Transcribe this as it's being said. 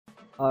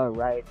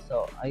Alright,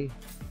 so ay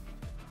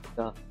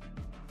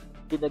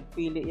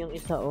pinagpili yung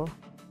isa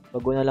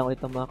bago na lang ulit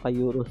ang mga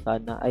ka-Euro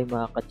sana ay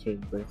mga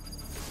ka-chamber.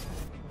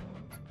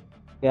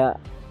 Kaya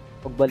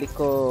pagbalik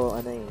ko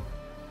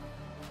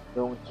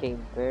yung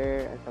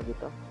chamber, ano sabi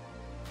to?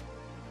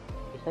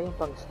 Isa yung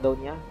pang slow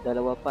niya,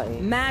 dalawa pa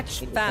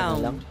Match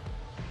found.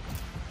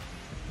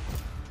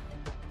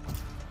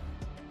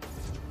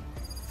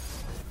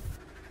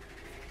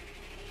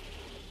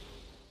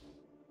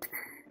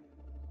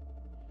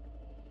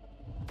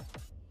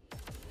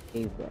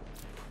 Chamber.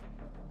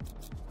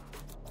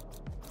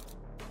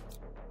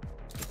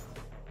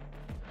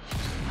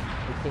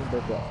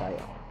 Chamber kaya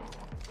tayo.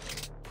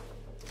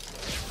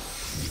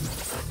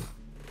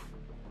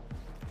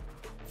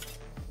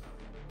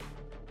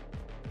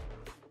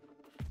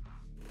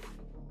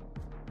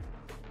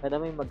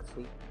 Kada may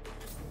mag-save.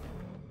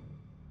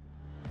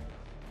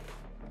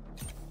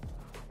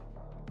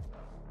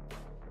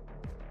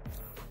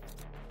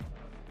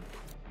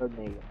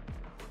 Torneo.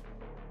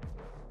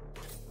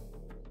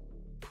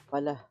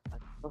 Pala,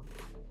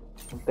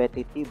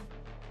 competitive.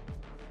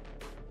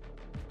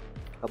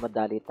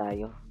 Kamadali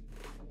tayo.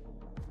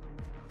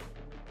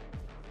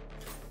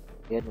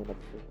 Yan yung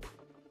nag-save.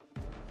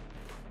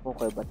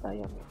 Okay ba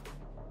tayo?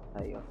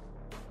 Tayo.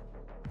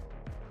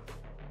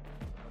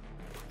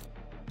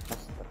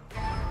 Basta.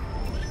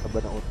 Kaba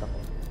na utang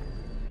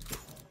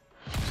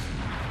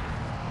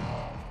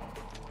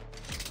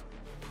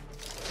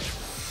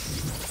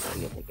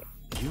Sige.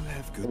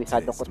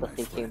 Kabisado ko to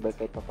sa chamber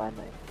kahit pa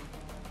paano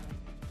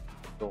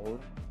Doon.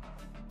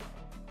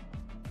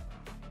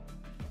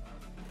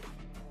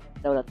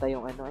 Wala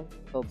tayong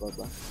soba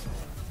ba?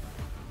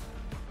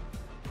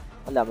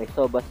 Wala, may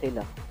soba sila.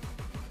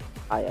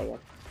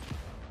 Ayan.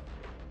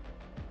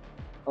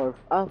 Or,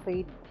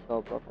 fade.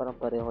 Soba, parang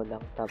pareho lang.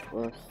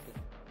 Tapos,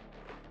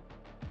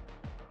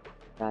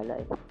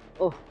 lala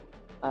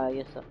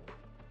ayos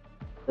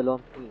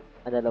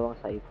dalawang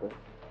cyber.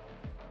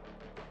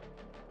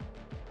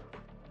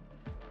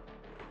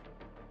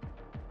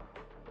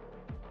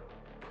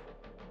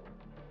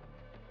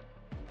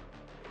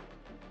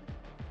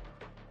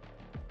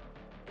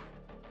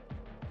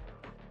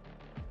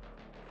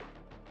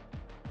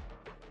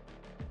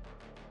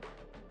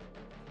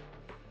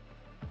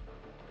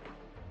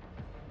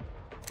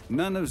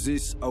 None of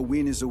this a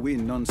win is a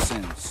win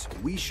nonsense.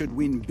 We should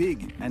win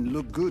big and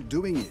look good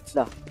doing it.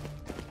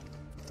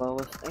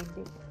 Bawas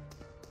hindi.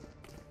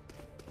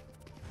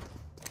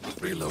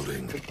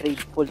 Reloading.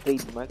 Full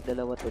trademark,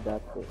 dalawa to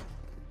dati.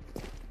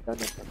 Down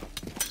na ito.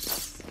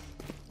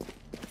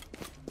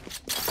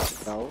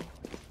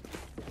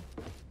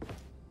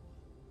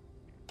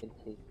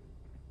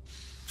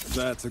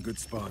 That's a good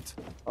spot.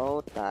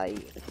 Tayo.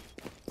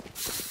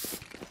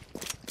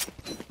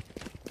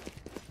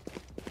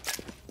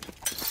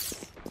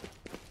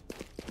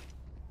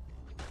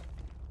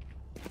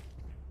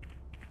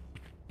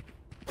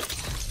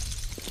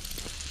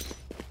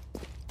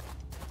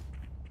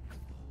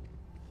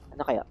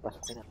 Kaya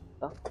pasukin na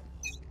ito?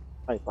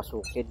 Ay,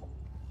 pasukin.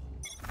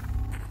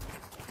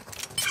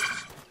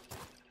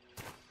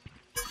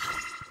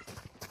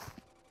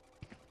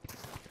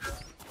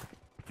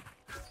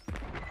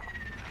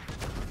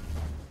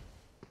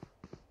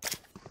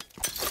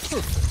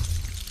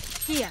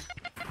 Here.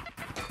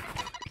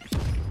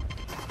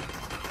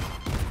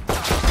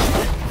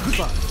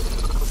 Goodbye.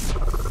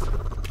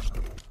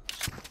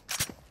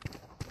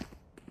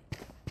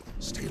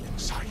 Stealing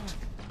sight.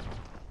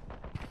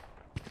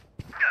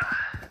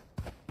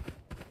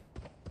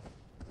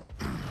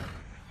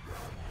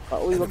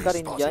 Uy, wag ka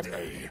rin dyan.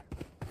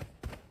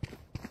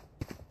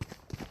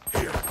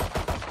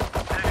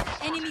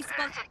 Enemy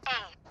spotted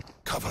A.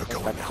 Cover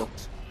going out.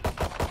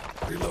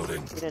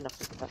 Reloading. Hindi na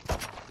nakita.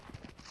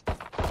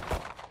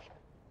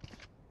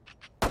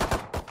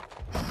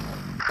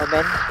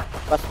 Amen.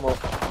 Pass mo.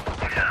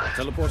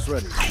 Teleport's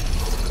ready.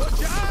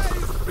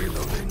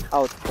 Reloading.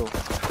 Out to.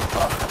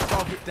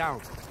 Target down.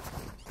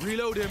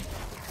 Reload him.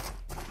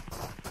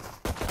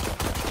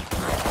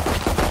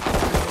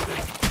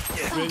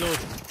 Reload.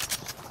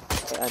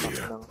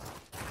 Lang.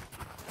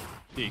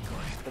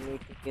 Decoy.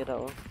 Tumitikira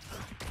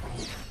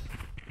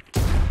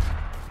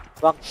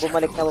Wag,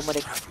 bumalik.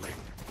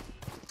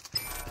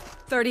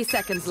 30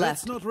 seconds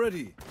left. That's not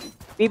ready.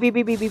 B.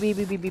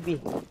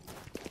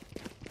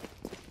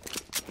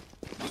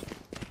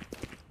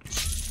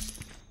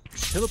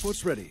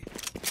 Teleport's ready.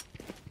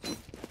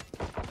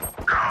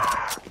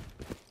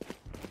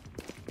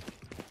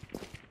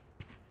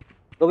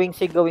 Going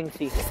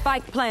C.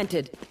 Spike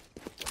planted.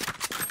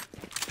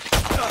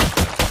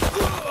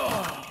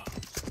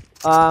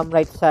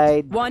 Right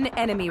side. One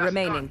enemy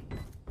remaining.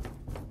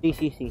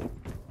 C.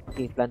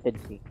 Planted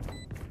C.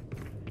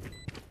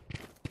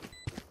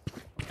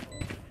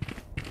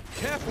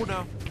 Careful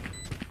now.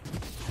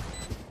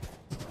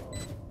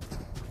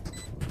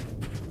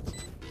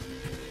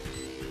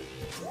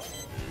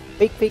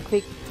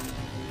 Fake.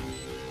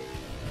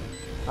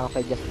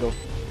 Okay, just go.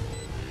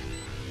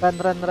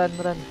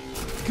 Run.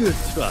 Good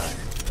try,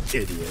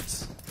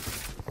 idiots.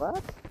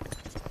 What?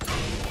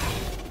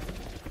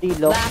 3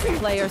 long. Last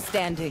player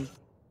standing.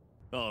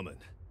 Armin,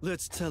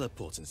 let's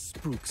teleport and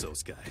spook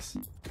those guys.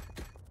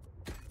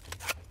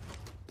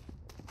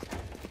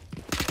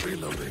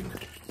 Reloading.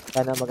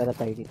 Sana maganda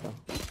tayo dito.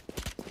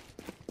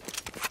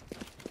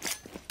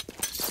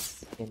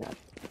 Yan na.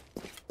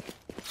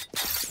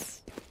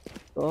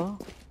 So,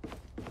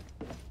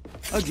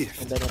 A gift.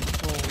 ganda na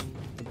ito.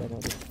 Ganda na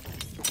ito.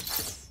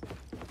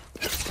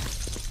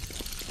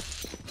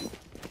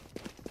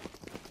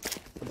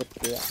 Sabot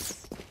kaya.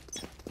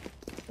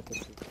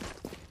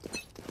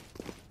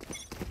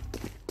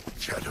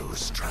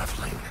 Shadows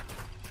traveling.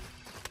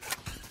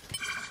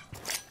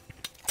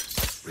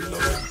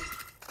 Reloading.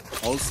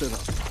 All set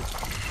up.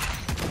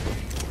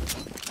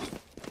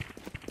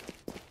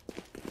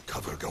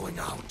 Cover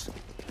going out.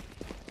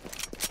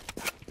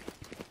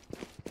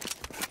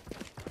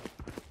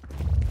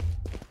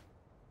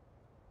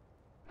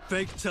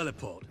 Fake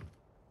teleport.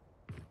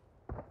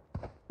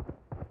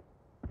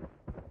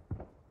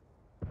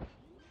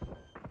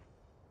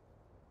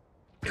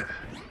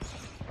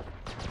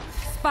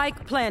 Spike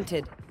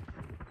planted.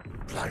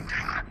 Blinding.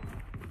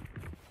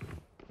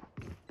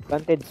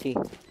 Planted C.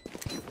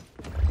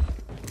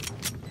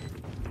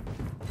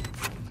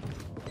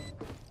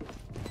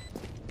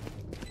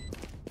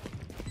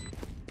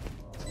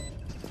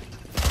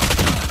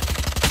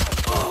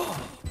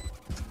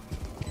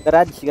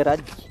 Garage.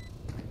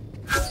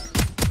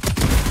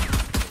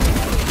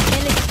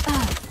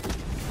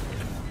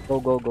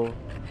 Go.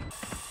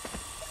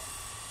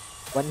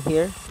 One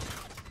here.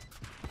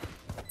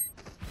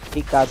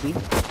 Three cabby.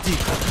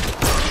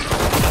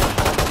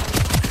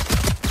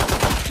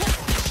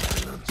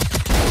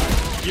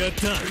 You're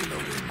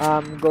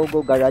done.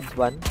 Go garage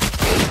one.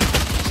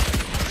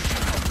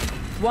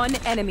 One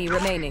enemy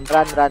remaining.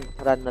 Run.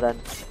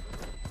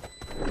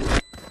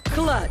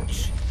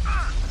 Clutch.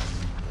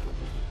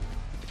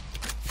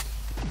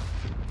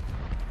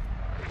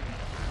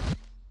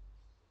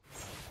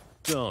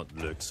 Don't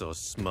look so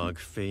smug,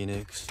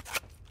 Phoenix.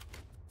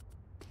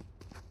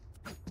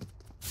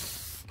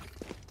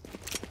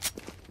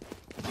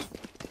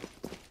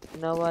 You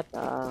know what?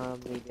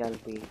 Maybe I'll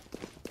be.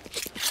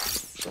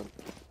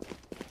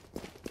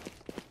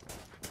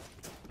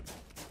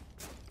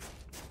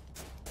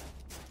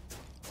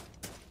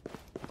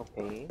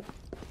 Okay.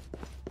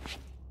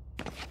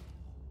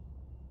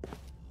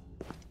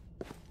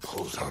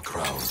 Hold our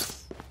ground.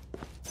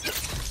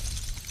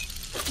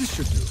 This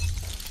should do.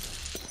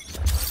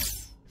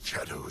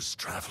 Shadows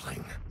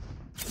traveling.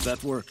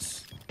 That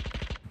works.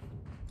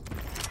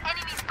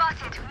 Enemy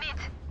spotted mid.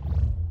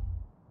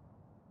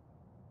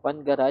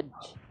 One garage.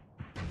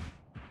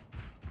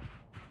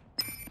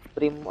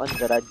 Prim on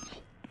garage.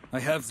 I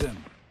have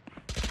them.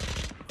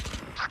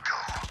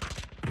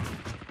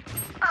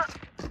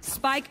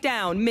 Spike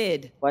down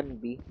mid. One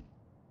B.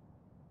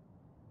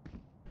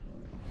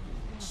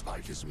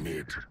 Spike is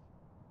mid.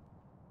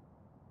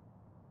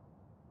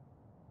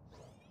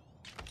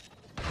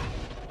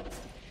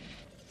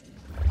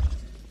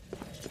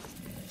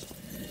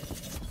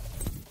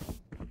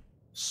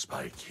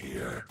 Spike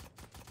here.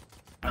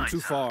 I'm too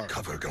far.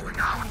 Cover going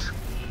out.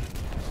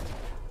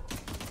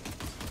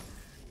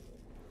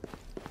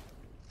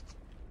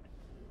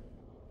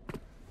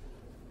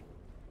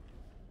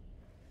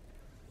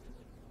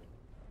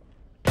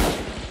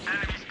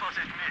 Enemy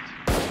spotted mid.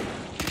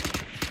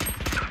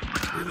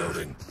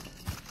 Reloading.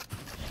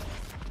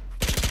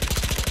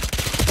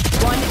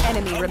 One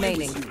enemy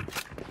remaining.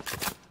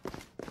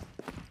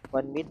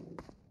 One mid.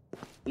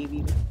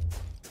 B.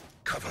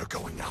 Cover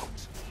going out.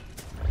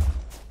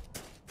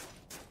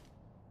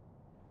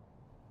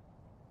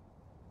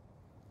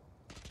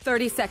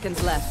 Thirty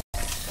seconds left.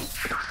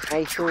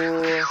 Nice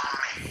to...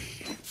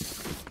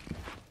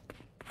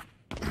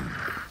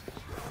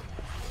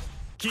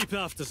 Keep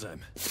after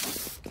them.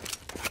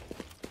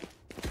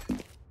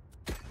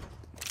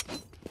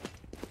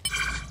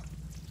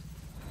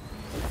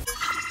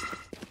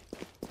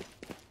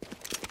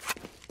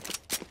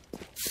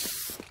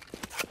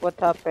 What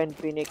happened,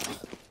 Phoenix?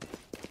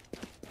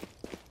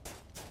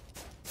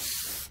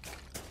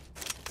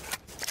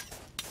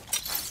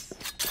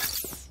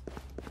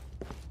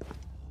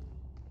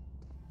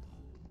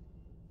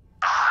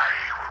 I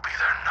will be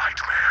their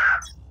nightmare.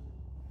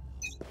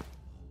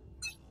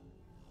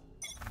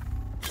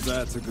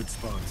 That's a good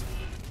spot.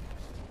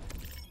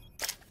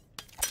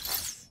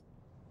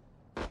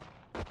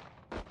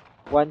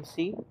 One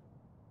C.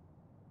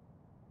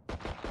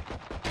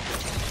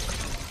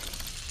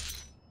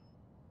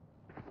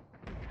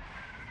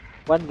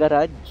 One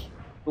garage.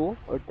 2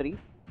 or 3.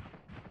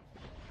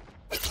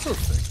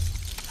 Perfect.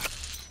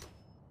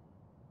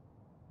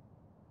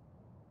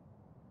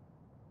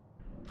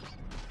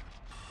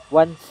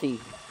 One C.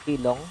 C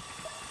long.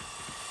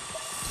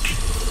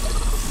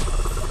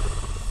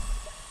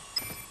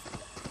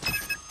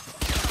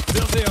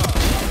 There they are.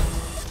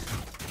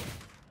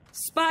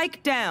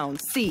 Spike down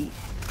C.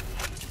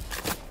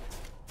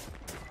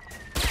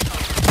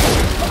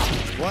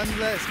 One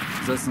less.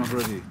 That's not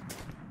ready.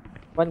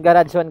 One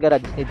garage.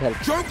 Need help.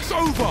 Joke's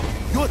over!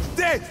 You're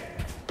dead!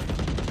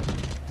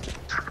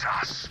 To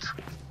dust.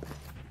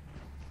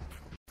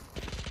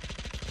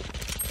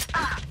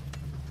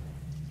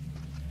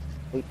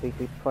 Wait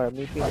for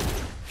me, please.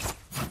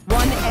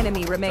 One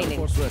enemy remaining.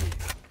 Teleport's ready.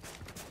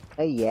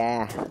 Ay,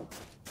 yeah.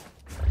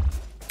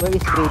 Where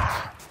is Bridge?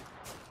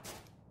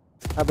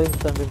 Ah,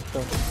 Brimstone.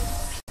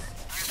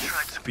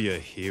 Be a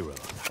hero.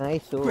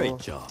 Nice, oh. Great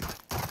job.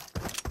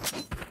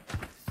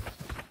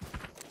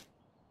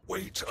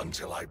 Wait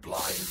until I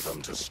blind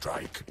them to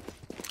strike.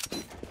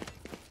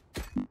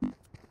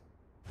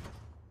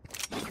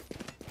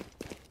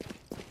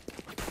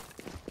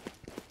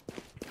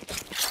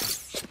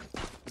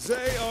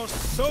 They are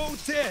so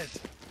dead.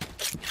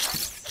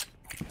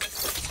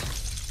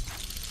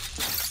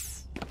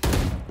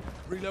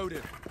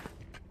 Reloaded.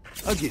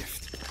 A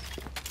gift.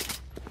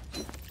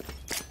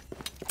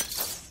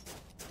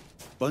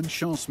 Bonne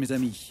chance, mes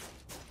amis.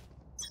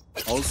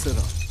 All set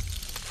up.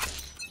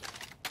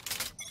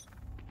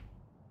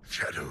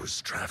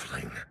 Shadows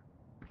traveling.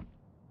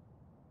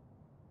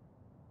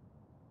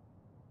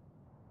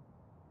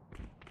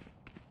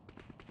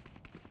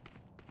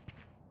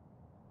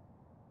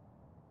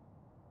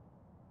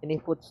 Any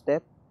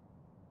footstep?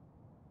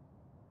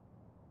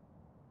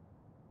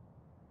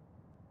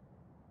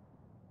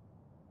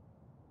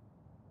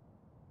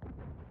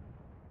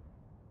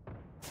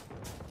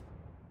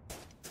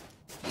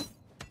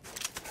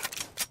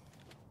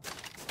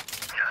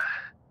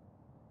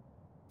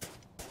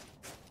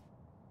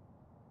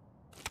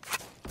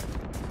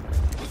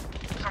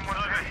 Someone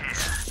over here.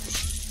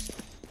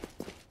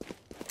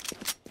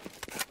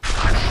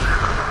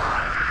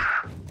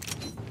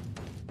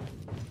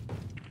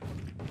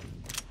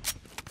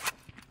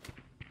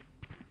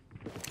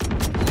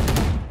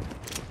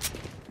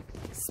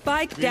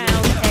 Spike down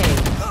A.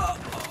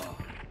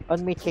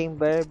 On me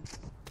chamber.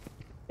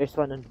 There's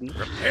one on B.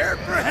 Prepare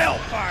for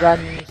hellfire!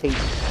 Run safe.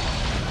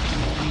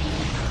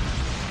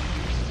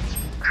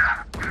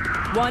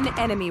 One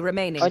enemy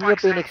remaining. On you,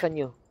 Phoenix, on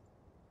you.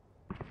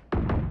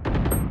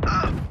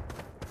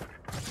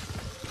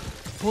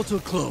 Portal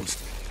closed.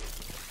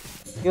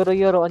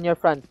 Euro on your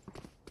front.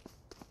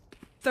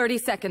 30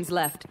 seconds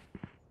left.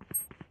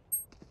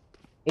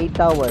 8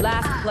 tower.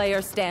 Last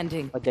player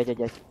standing. Oh,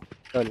 just.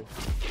 Lol.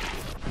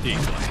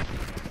 Easy.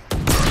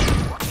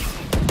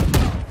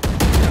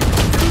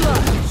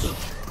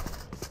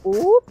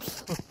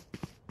 Oops!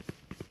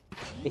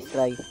 Nice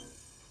try.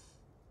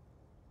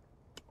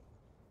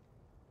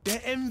 The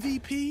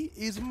MVP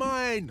is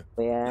mine.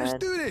 Ayan. Let's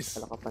do this.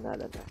 Wala ka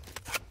panalo na.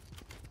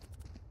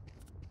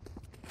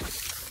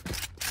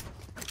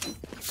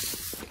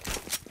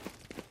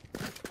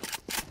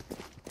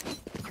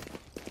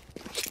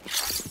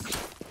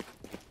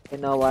 You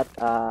know what?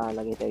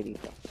 Lagay tayo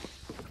dito.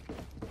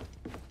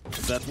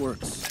 That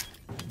works.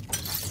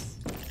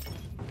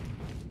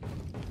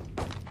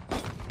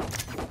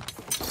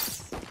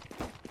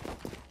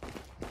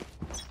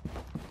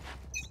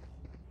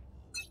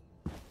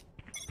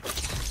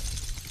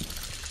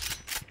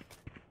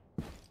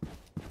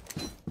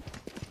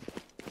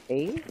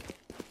 Okay.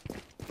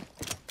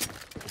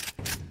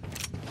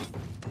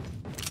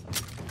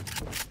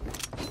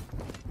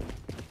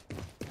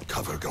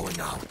 Cover going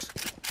out.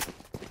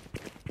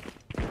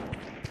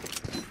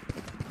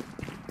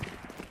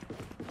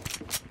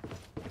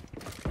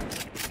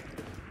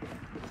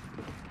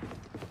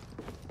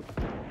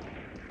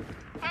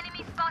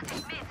 Enemy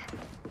spotted mid.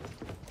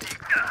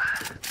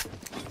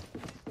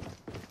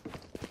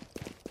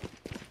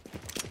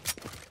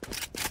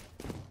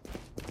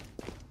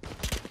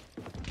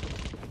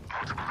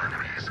 Multiple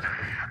enemies.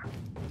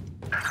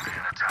 Enemy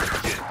in attack.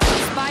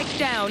 Spike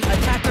down.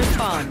 Attacker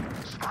spawn.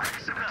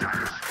 Spikes in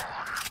attacker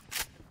spawn.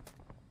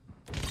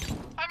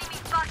 Enemy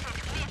spotted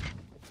mid.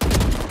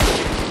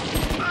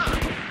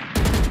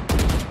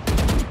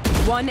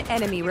 One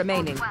enemy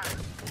remaining. Well,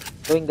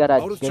 Going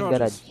garage. Out of Going charges.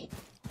 garage.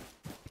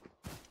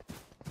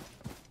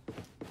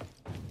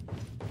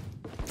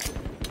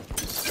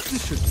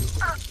 This should do.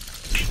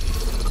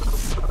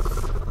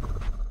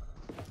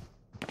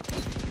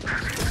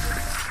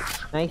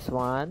 Nice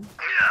one.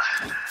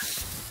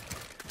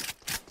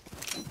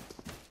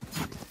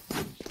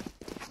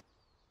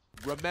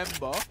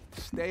 Remember,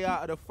 stay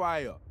out of the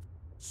fire.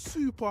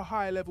 Super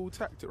high level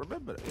tactic.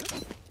 Remember that, yeah?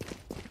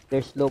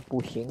 They're slow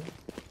pushing.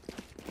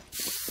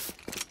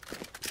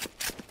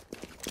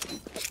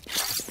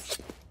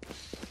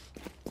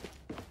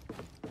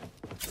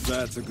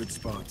 That's a good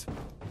spot.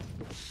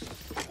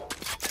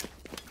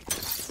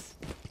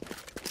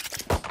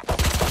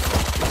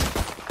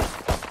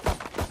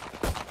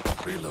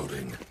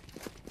 Reloading.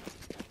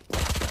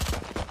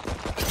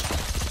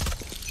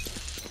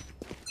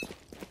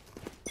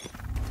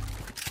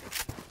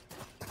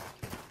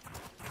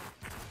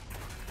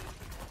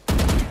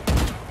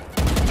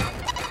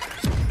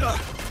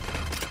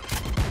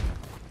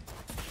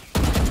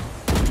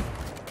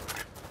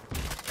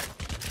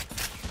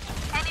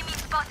 enemy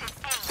spotted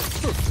A.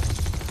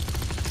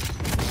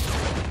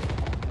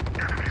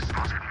 Enemy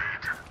spotted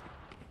mid.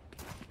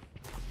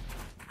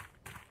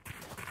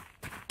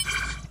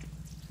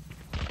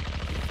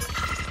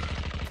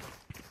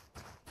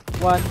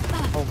 One.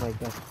 Oh my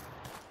god.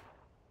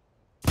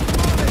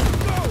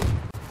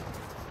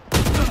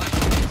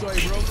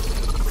 Sorry, bro.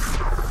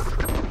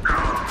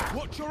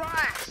 Watch your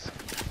eyes.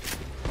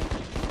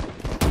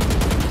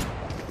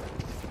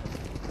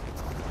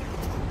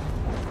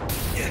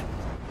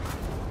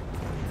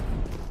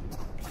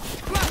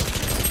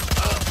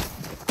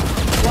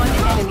 One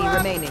enemy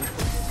remaining.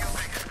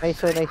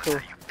 Nice one, nice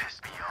one.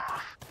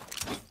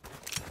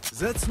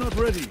 That's not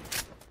ready.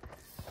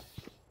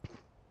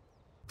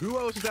 Who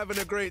else is having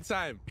a great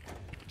time?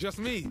 Just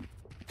me.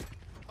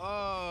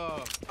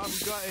 Oh, I'm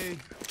gutted.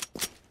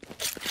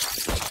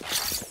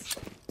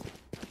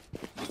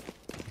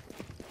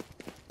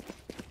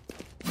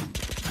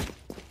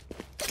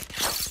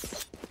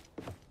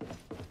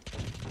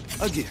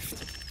 A gift.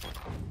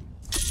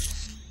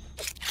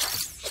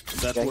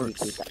 That Kaya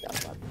works. hindi kita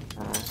dapat.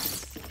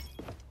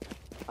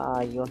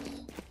 Ayos.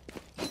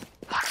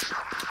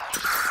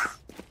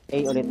 A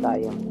ulit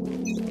tayo.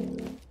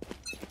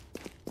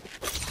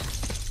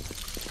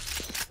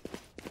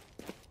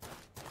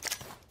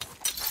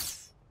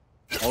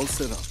 All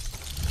set up.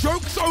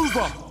 Joke's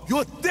over.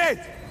 You're dead.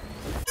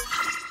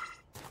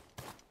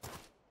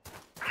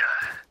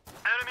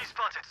 Enemy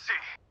spotted. C.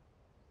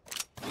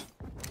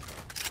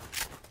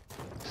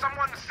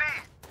 Someone C.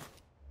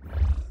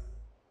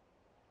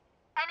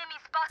 Enemy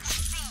spotted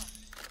C.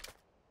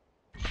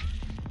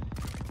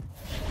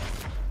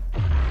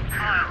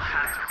 I'll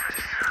handle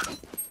this.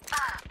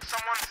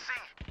 Someone C.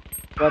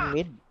 One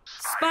mid.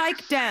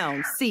 Spike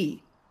down,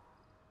 C.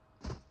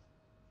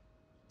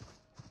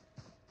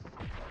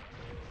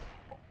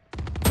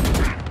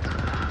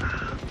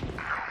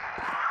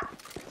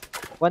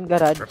 One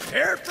garage.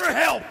 Prepare for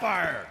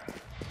hellfire!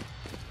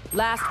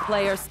 Last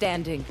player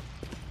standing.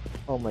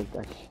 Oh my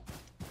gosh.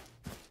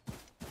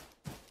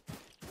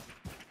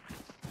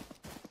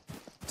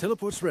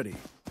 Teleport's ready.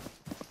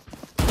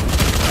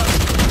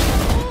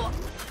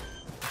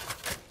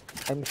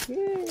 I'm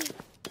here.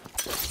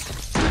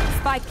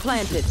 Spike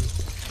planted.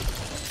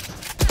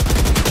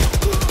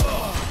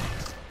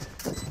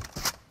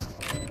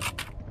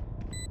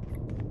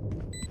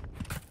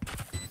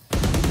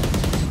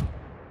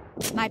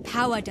 My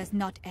power does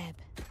not ebb.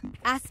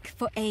 Ask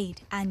for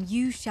aid, and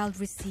you shall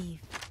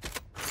receive.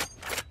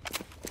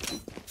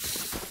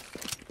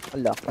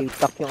 Wala,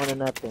 kitak yung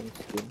ano natin.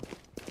 Skin.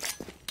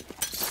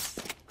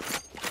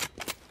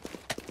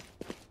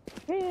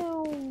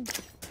 Pew!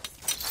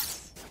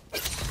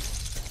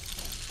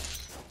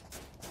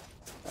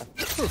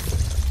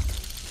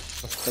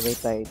 Mas tagay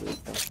tayo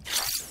dito.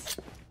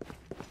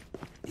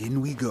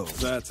 In we go.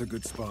 That's a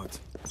good spot.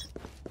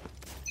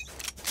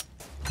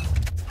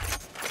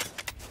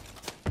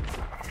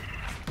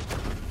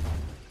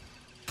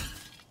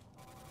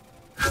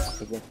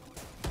 Sige.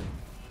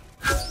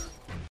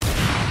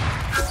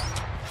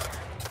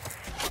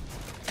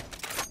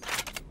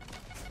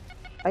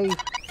 Ay!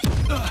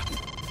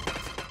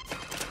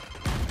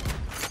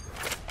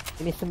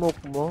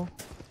 Sinismoke mo?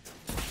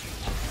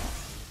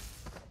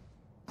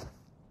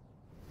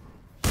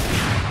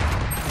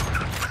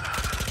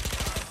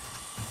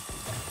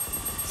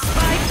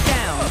 Spike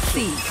down,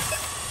 C.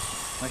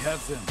 I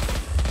have them.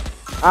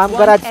 One One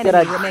garage, enemy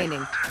garage.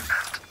 remaining.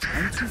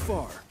 I'm too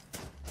far.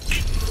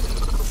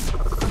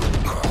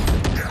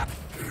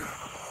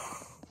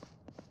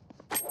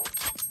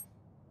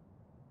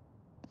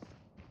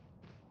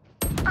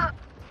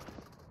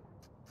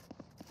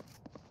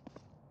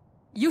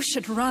 You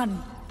should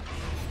run.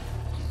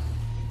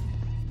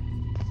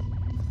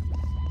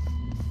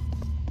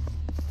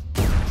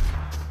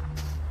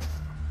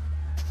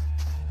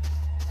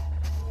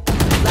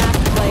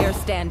 Last player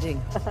standing.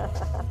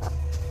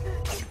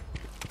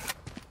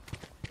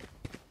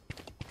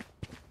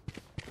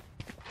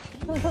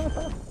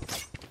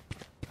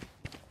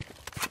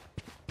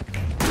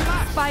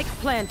 Spike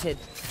planted.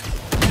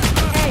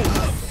 A.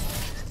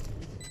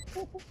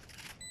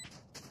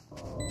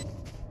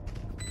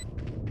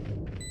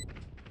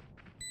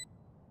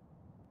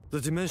 The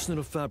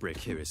dimensional fabric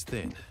here is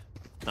thin.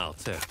 I'll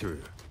tear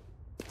through.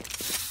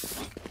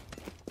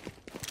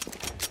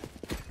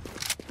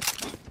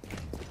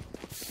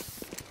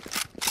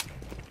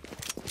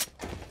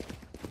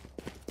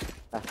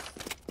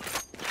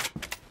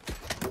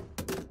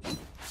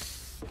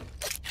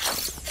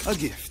 A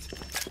gift.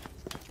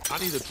 I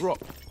need a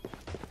drop.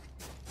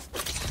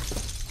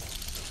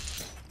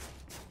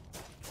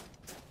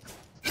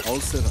 All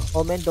set up.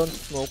 Oh man, don't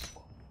smoke.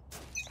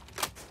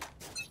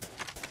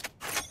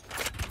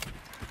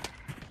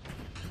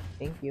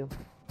 Thank you.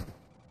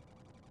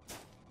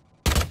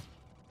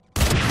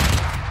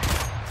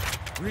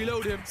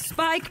 Reload him.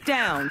 Spike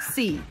down,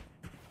 C.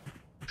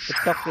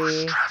 It's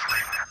okay.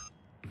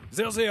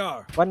 There they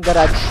are. One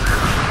garage.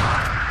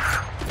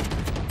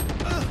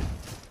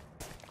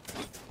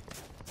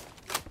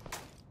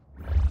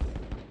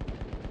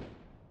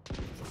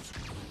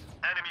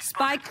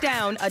 Spike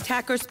down,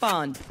 attacker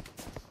spawn.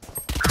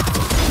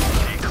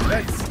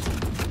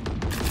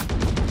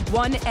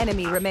 One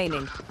enemy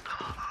remaining.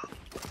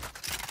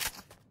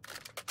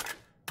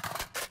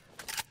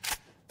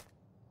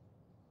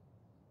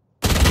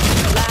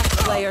 Last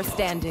player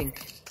standing.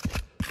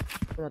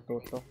 Ito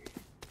natuto.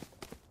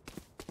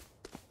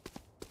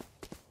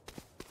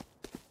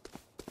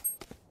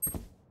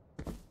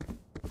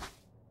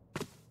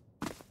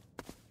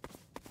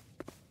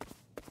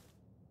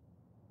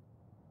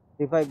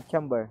 Revive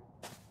chamber.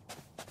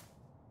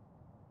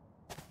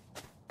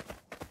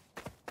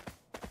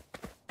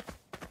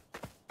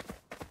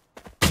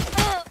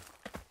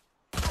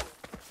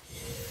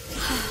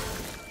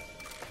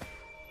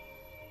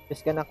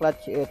 Just gonna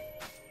clutch it.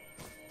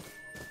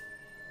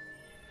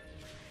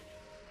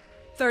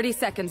 30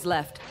 seconds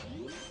left.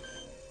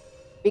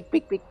 Pick,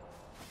 pick, pick.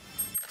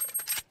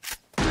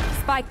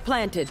 Spike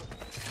planted.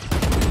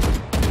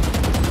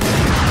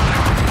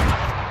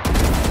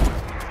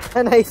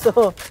 Nice.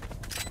 So,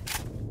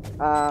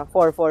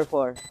 4.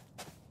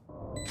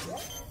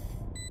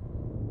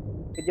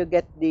 Could you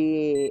get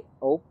the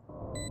ope?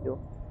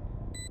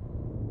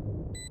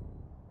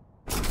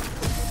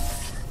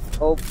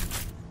 Ope,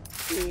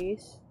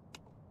 please.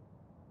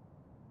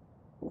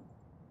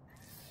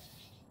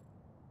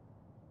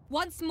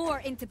 Once more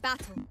into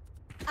battle.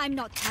 I'm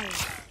not tired.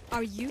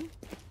 Are you?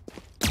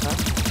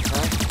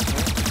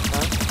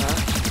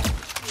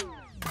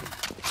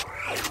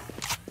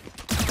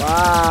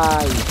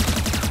 Why?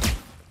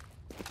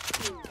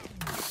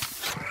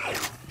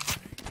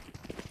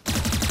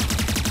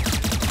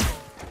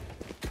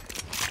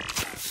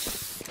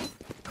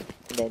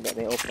 Hindi,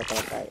 may open na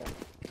pala tayo.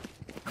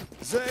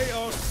 They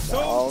are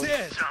so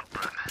dead.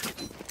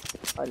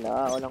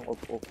 Wala, walang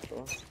op-op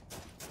to.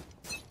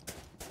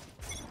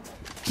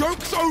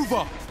 Joke's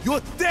over!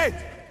 You're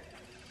dead!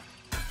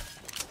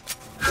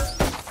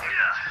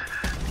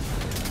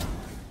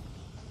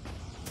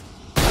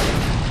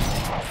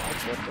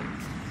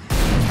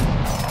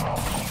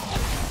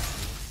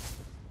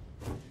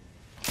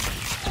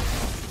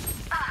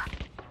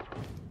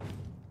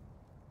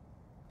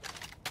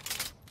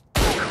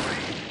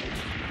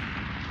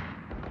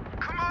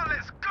 Come on,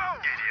 let's go!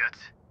 Idiot!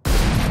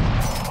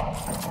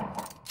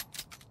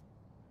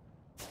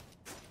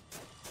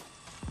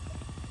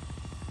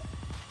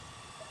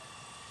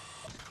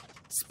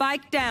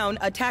 Spike down,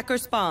 attacker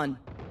spawn.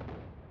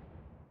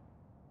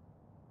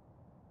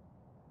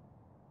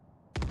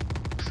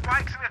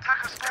 Spikes in the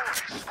attacker spawn.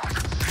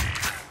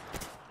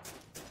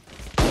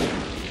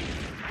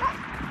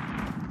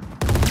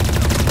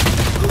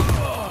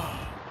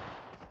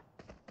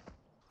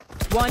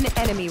 One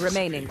enemy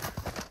remaining.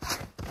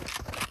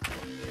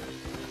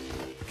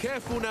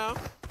 Careful now.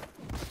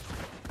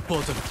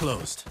 Portal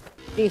closed.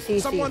 See.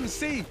 Someone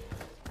see.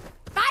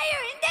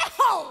 Fire in the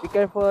hole! Be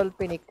careful,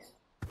 Phoenix.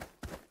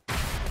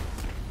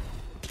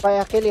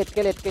 Fire, kill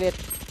it.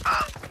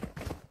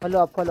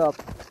 Follow up.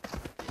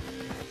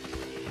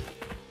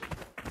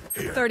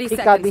 30 Si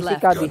seconds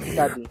left.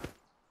 Kabi.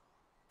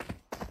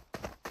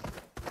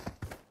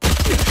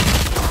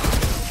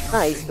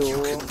 Nice,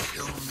 too.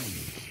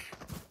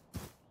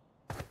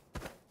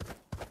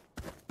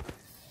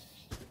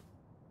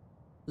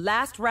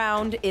 Last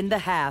round in the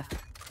half.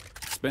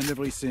 Spend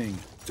everything.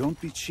 Don't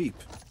be cheap.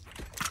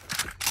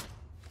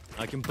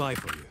 I can buy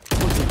for you.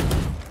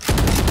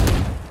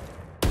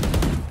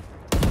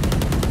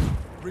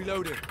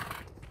 Reloading.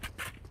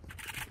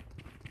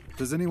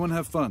 Does anyone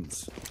have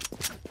funds?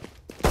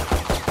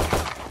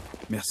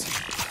 Merci.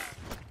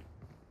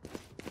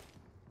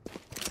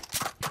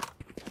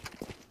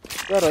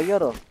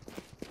 Yoro.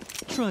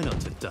 Try not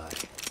to die.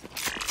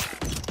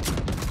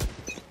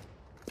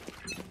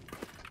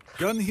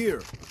 Gun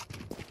here.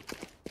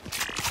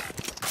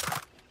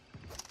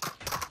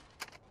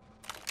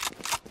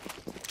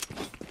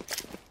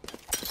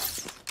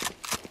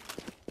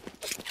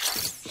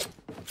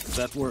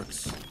 That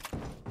works.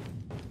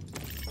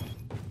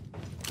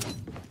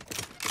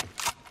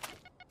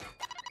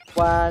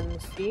 One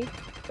C,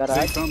 They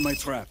garage, found my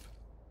trap.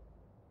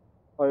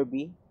 or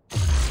B.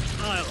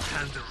 I'll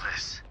handle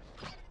this.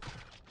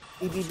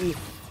 EBB.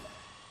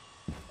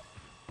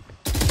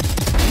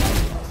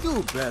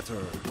 Do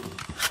better.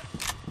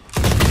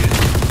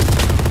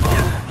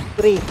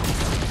 3.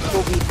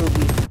 2B.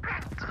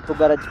 2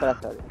 garage pala,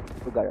 sorry.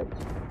 2 garage.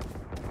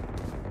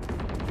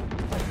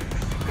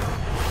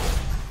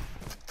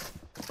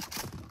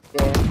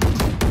 Okay.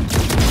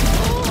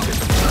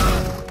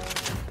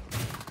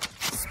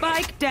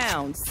 Spike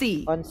down,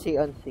 C. On C.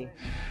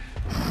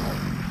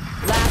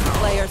 Last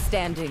player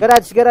standing.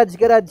 Garage.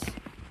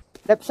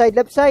 Left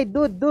side.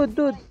 Dude.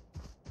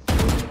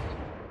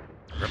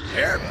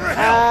 Prepare for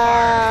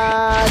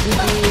hell.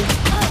 GG.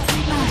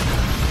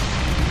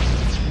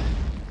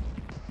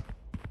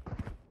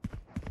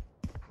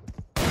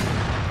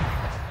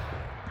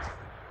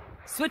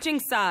 Switching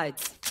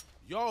sides.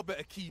 Y'all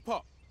better keep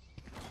up.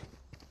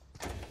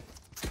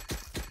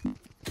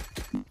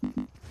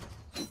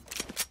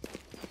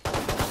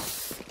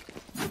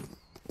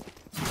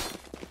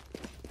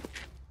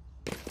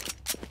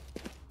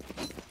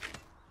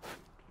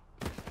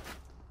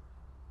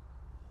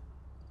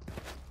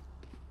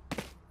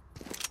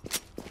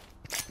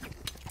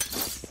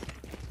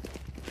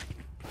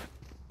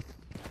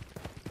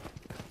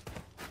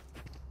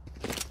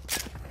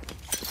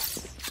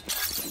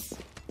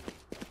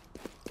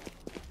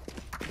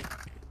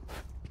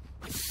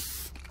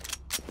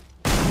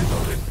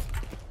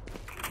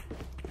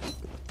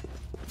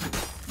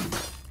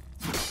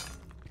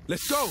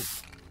 Let's go.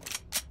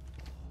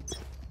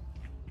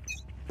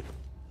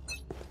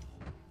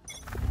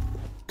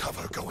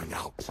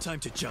 Time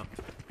to jump.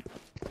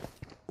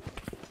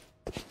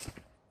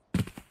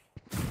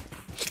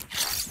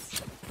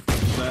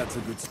 That's a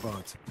good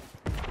spot.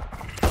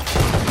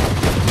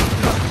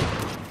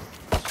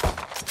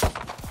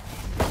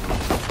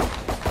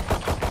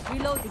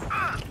 Reloading.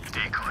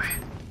 Decoy.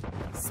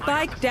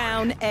 Spike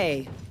down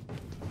A.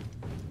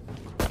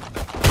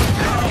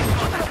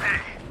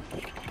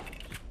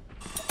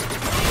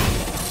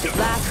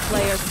 Last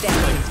player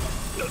standing.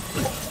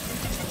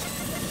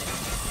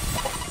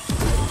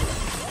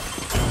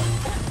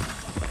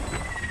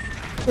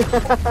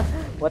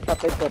 What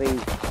happened to Ray?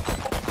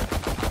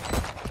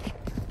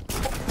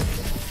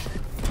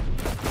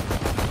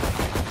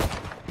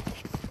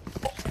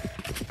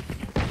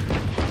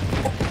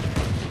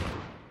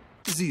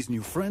 These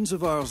new friends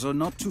of ours are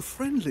not too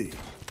friendly.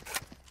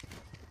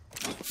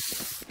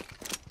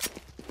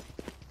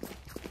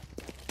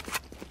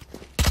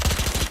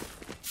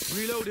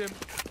 Reload him.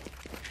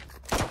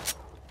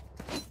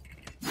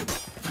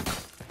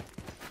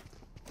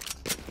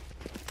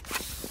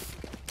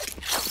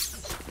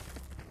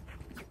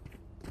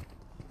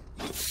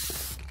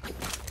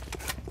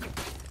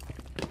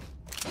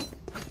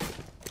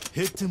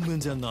 Hit them when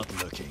they're not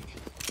looking.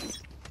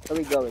 Where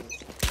are we going?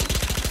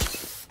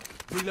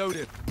 Reload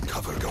it.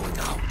 Cover going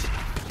out.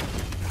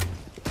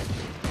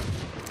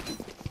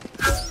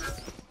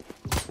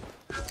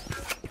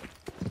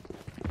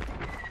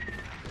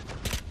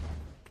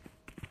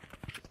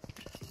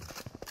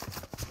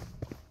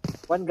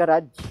 One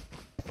garage.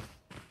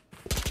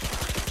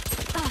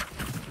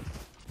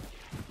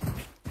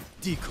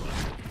 Decoy.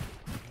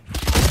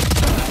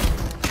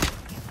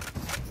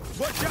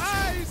 Watch your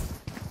eyes!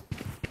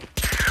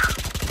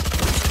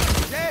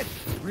 Dead!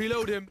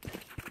 Reload him.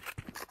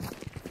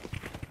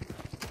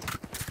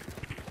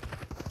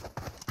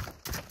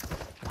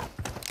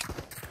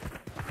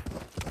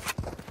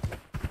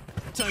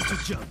 Time to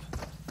jump.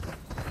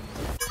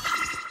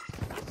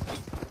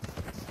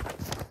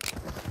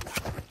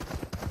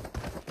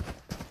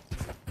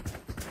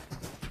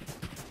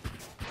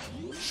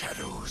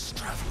 Shadows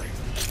traveling.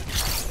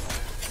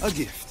 A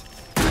gift.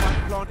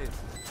 Spike planted.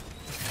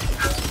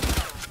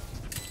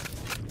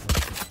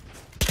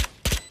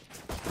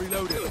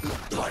 Reload it.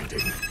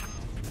 Blinding.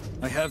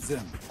 I have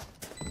them.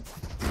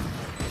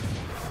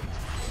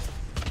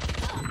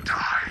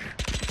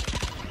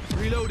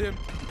 Reload him.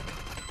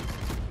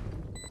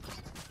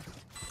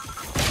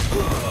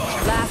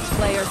 Last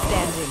player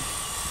standing.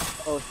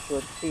 Oh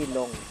shoot, too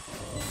long.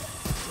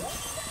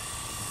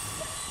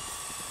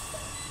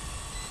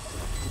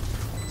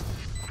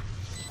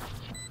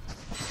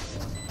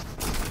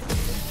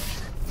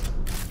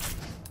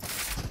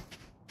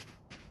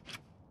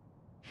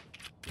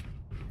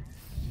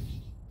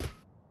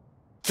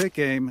 Take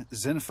aim,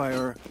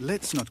 Zenfire.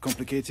 Let's not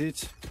complicate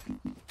it.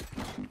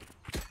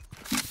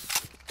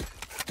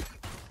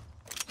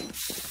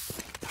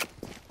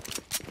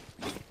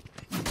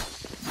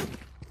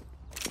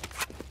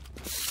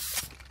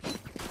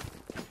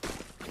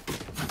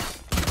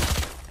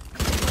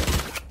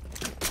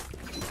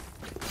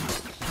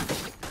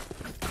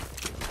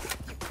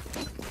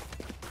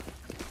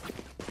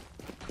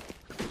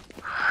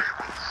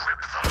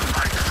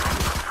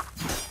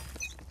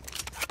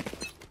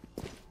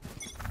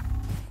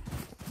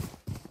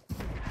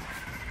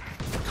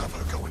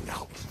 Cover going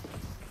out.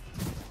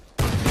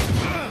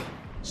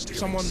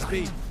 Someone's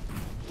B.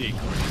 Decoy.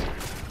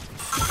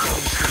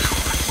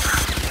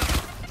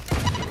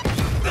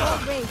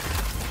 Oh, wait.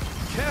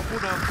 Careful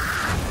now.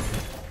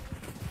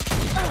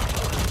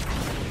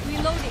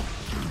 Reloading.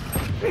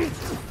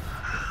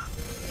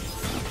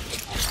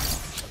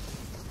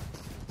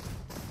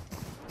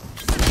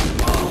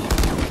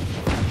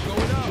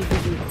 Going up.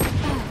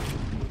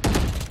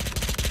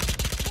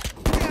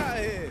 Get out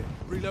of here.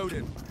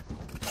 Reloading.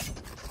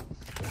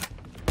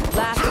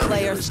 Last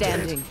player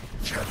standing.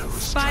 Shadows.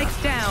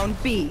 Spike down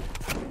B.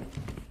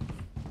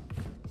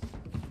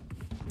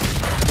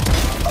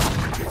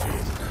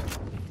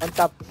 On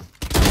top.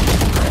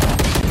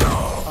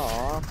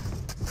 Aww.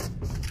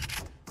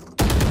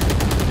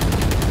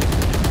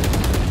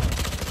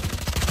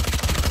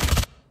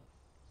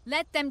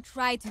 Let them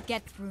try to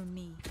get through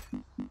me.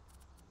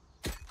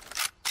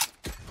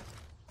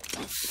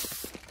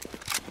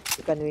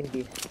 You can win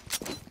this.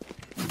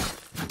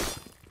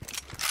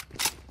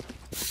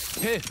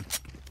 Here.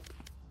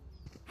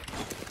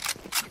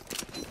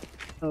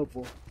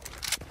 Opo.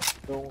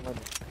 Yung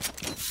ano.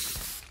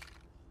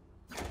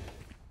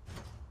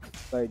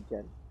 Guard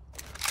dyan.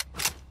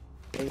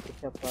 Ito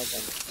siya pag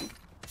ano.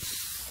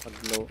 Pag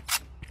low.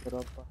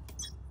 Pero pa.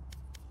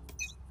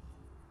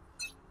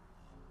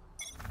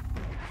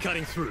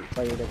 Cutting through.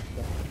 Violet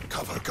siya.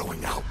 Cover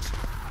going out.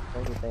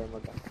 Kaya hindi tayo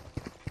mag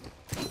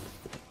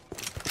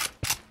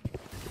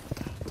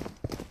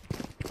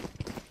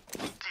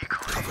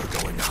Cover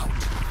going out.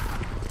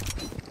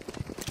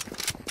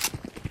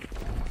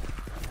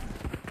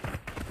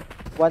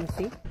 One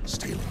C.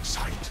 Stealing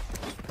sight.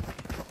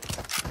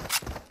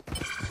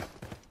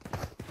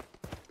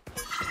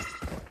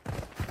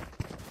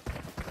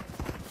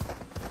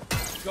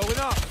 Going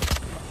up.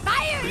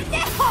 Fire in the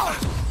hole!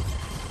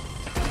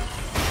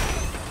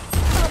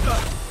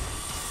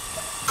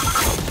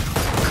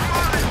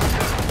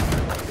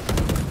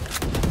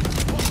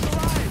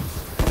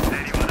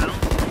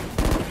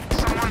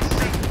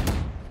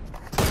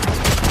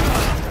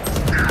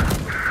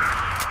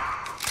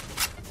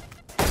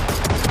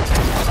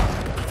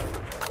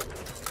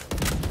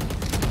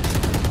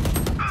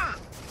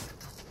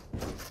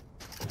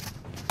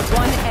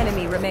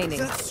 remaining.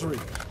 That's 3.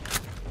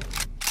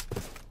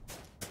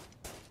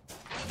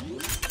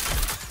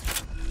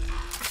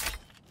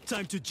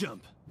 Time to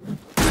jump.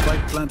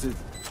 Spike planted.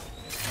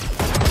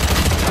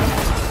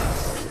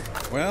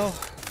 Well,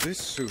 this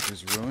suit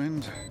is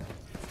ruined.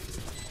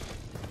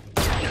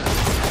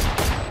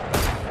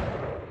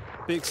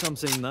 Pick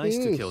something nice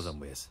to Yeesh. kill them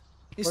with.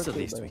 It's the Okay,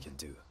 least bye. we can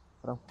do.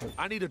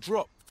 I need a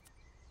drop.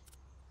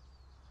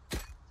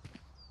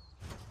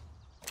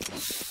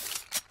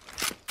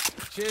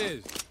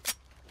 Cheers.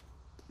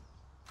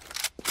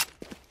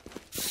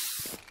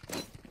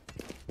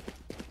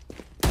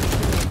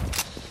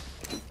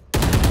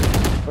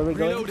 Where we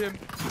Reload going? him.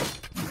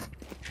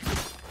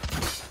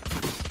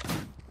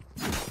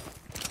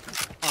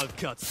 I'll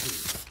cut through.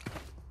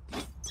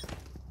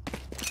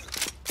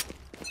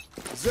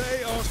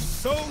 They are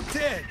so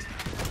dead.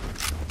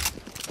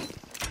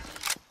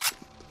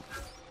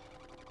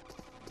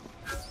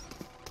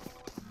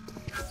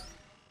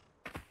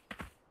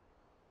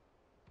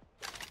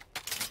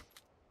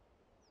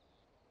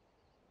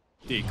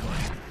 Decoy.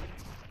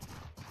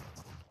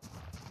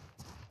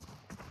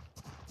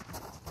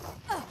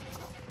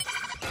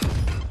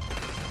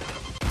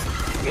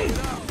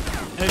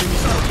 Enemy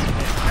spotted.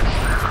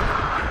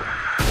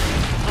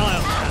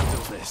 I'll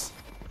handle this.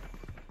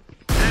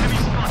 Enemy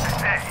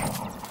spotted A.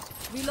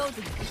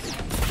 Reloading.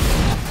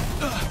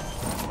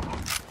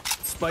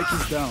 Spike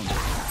is down.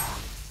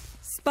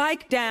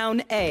 Spike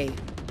down A.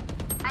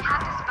 I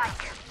have the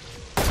spike.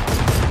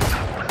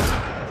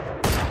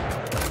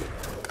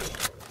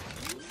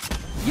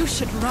 You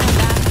should run.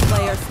 Last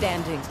player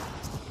standing.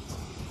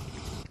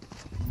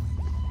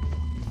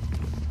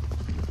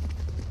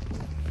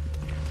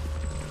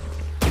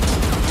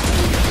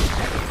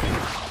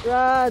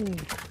 Run!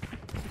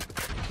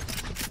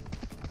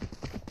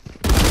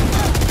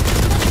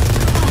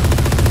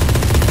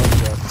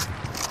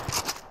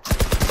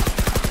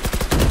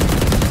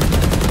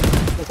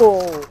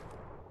 Oh,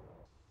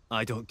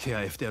 I don't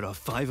care if there are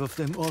 5 of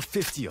them or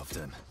 50 of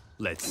them.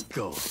 Let's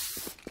go.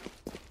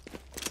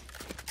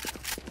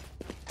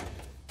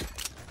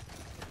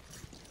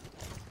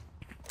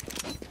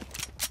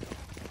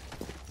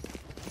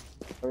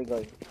 where we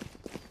going?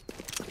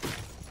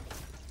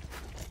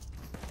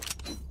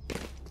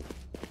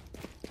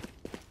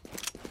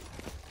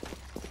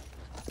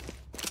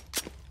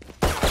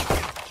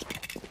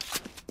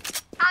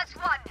 As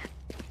one.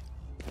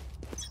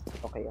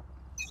 Okay, yeah.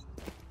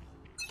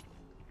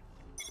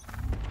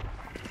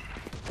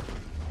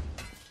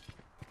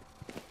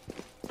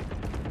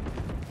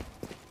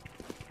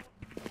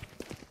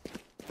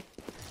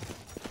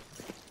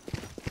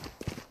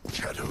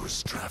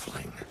 Shadows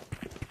traveling.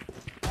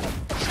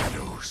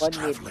 Shadows One mid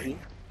traveling.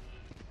 B.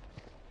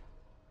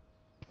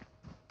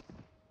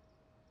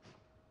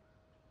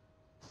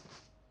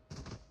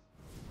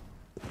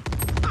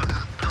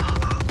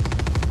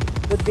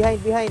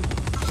 Good, behind.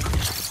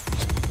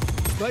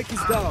 Spike is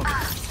down.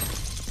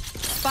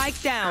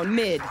 Spike down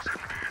mid.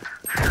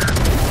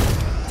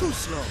 Too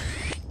slow.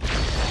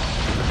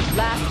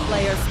 Last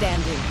player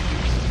standing.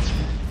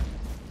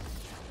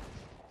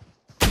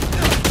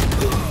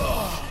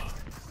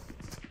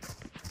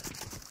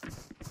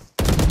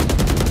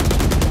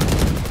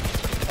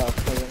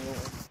 Sayang yung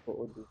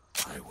POD.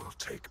 I will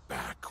take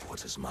back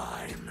what is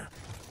mine.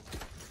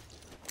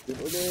 Yun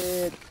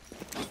ulit.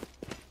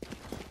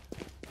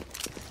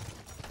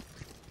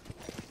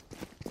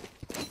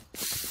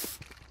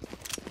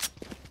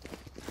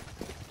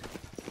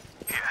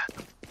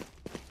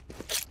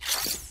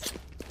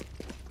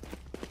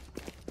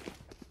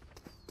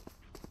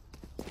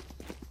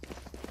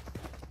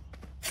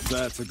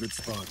 That's a good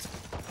spot.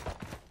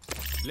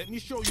 Let me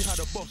show you how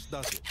the boss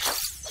does it.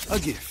 A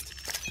gift.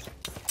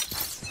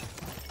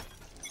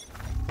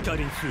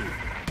 Cutting through.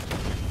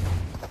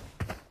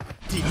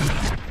 Deep.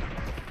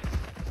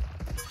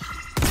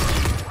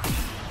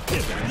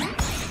 Get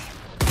back.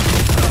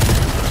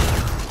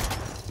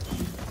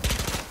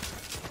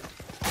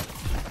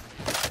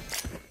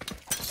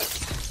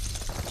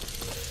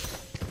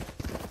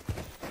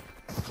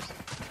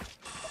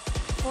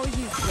 For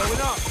you.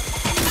 Going up.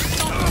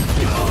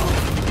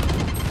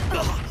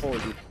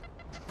 Holy.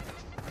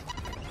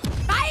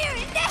 Fire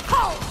in the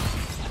hole!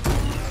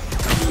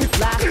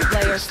 Last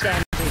player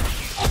standing.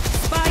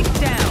 Spike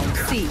down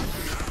C.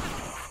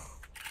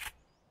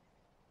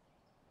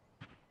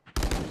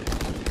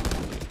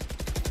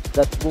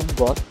 That boom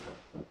bot.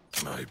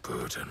 My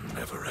burden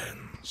never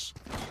ends.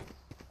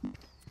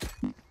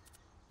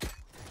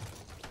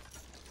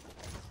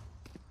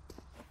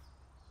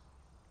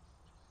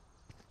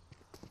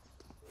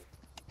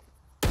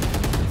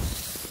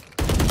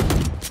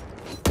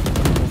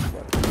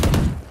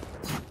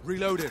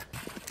 Reloaded.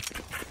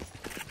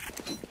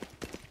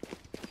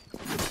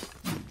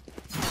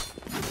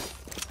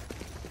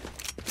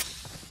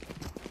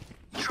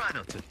 Try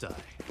not to die.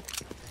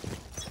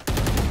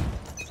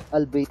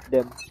 I'll bait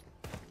them.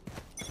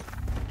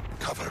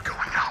 Cover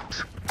going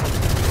out.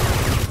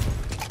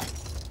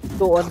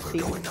 2 on Cover C.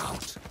 going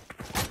out.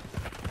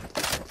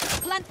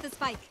 Plant the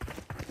spike.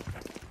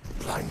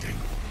 Blinding.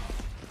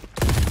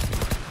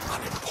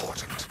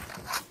 unimportant.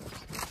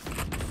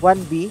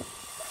 1B.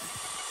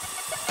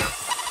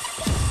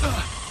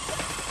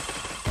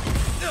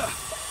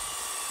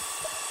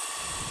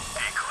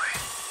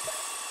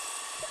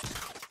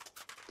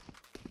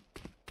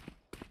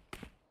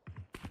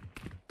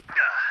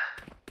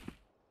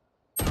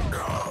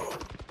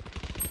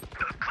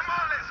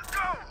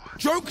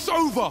 Joke's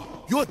over!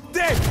 You're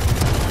dead!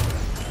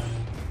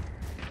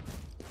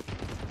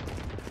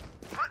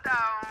 Put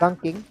down.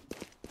 Tanking.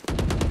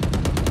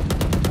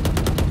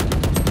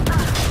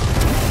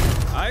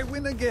 I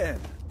win again.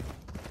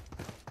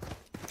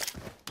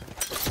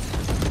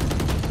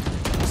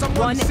 Someone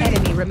One see.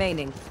 enemy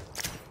remaining.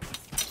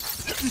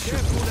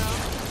 Careful now.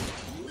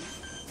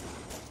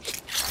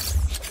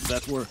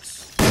 That works.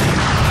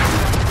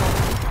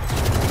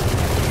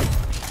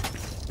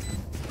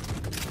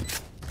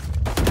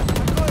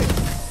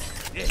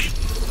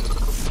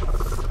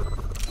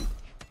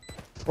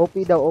 OP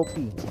daw, OP.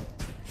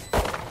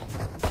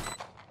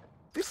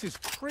 This is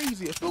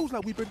crazy. It feels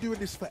like we've been doing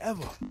this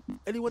forever.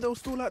 Anyone else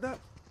feel like that?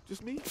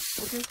 Just me?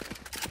 Okay.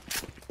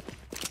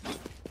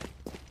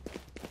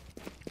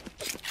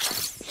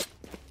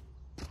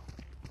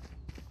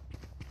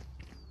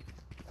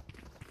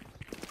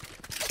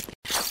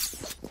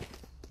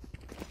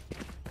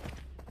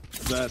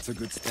 That's a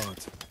good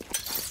start.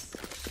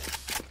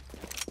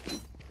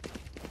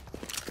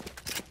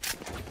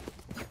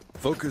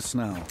 Focus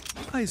now.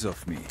 Eyes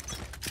off me.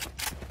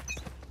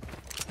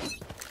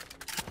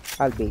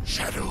 I'll bait.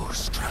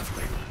 Shadows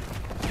traveling.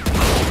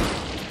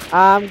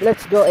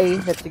 Let's go A.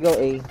 Let's go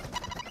A.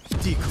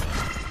 Decoy.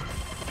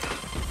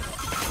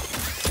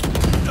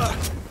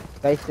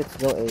 Guys, let's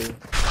go A.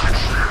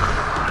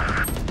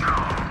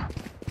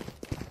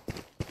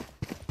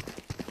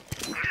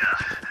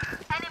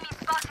 Enemy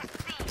spotted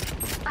C.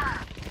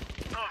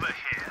 Over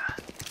here.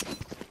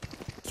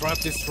 Trap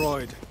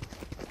destroyed.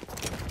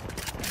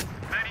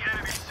 Many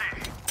enemies C.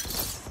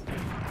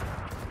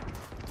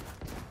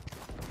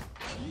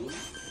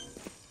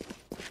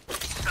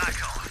 Back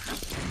off.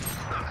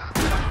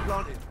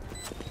 Planted.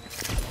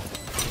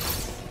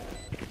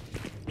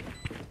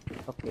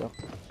 Okay,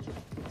 okay.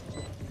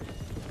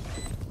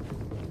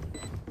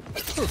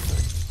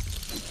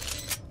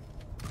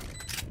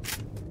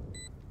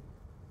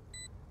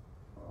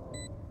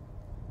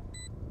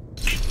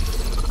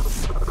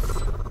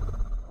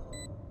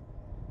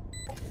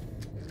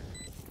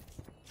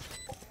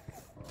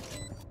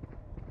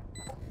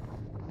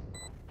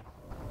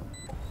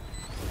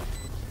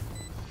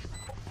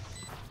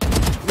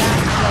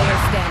 Player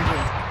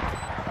standing.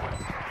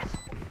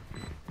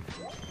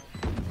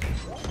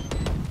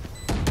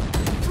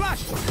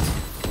 Flash!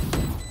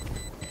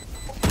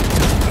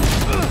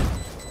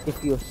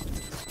 Diffuse.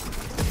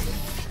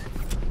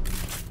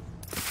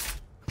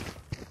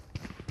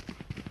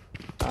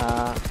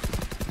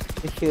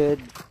 We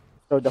should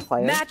throw the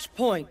fire. Match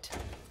point.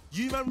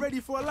 You man ready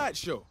for a light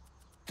show?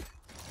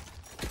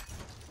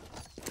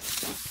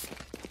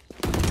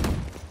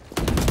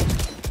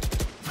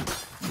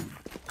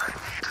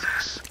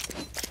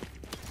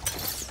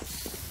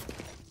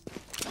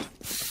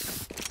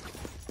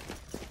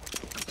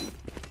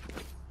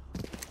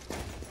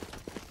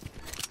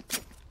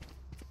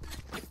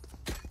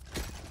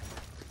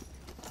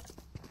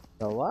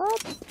 The what?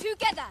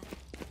 Together.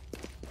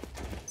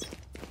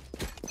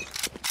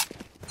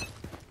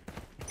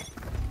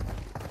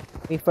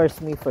 Me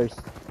first, me first.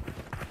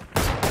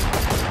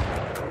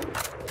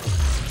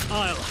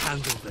 I'll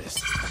handle this.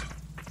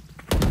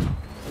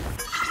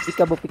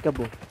 Peekaboo,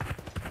 peekaboo.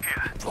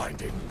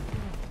 Blinding.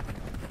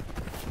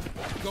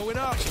 Going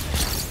up.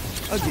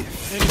 Again.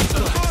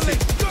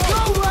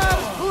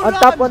 On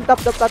top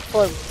the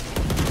platform.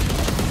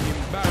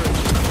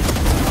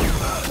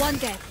 Embarrassing. One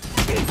dead.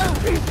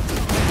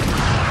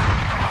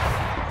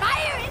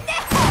 Fire in the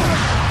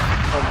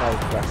Oh my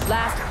god.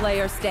 Last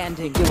player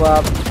standing. Give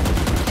up.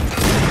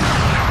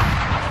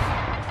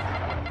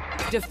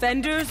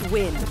 Defenders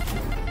win.